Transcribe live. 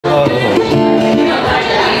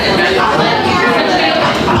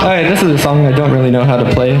Alright, this is a song I don't really know how to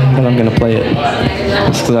play, but I'm gonna play it.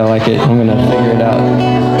 Just because I like it, I'm gonna figure it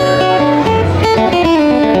out.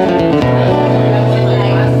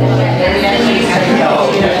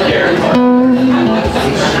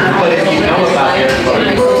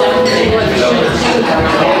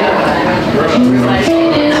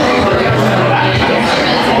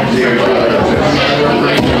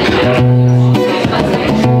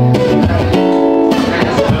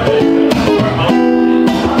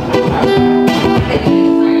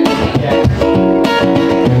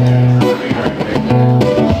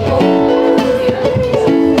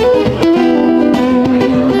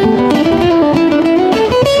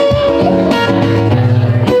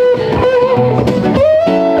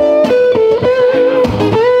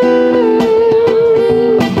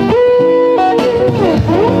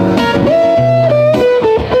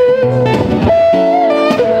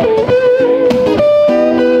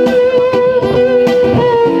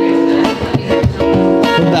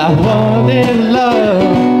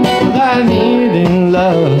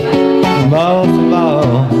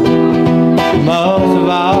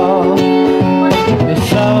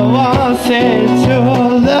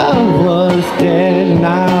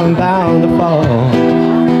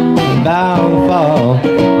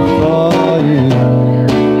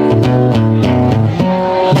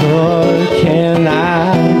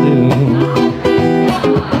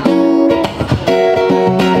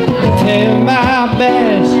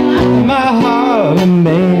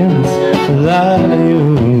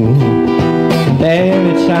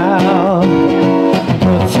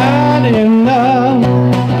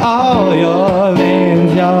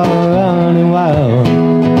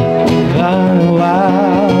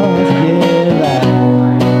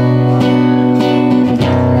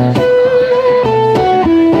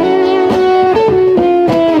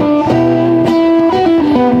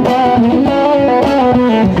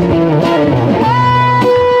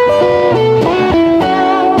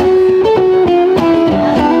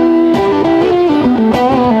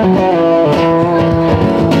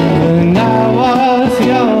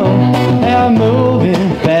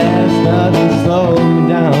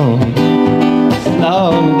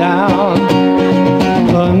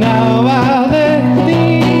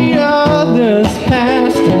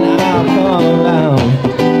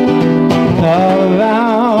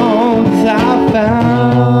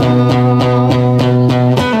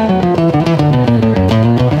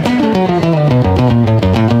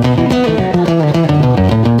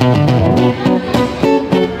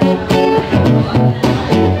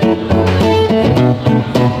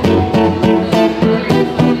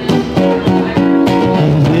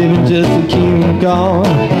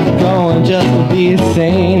 Going just to be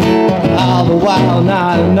sane, all the while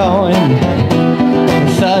not knowing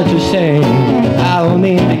it's such a shame. I don't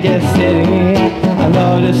need to get sitting, I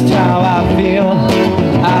know just how I feel,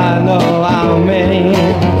 I know how many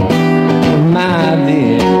my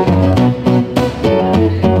dear.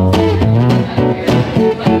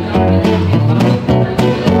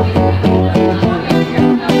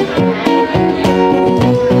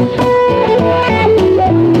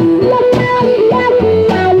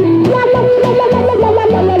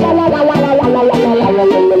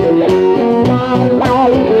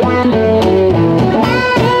 Bye.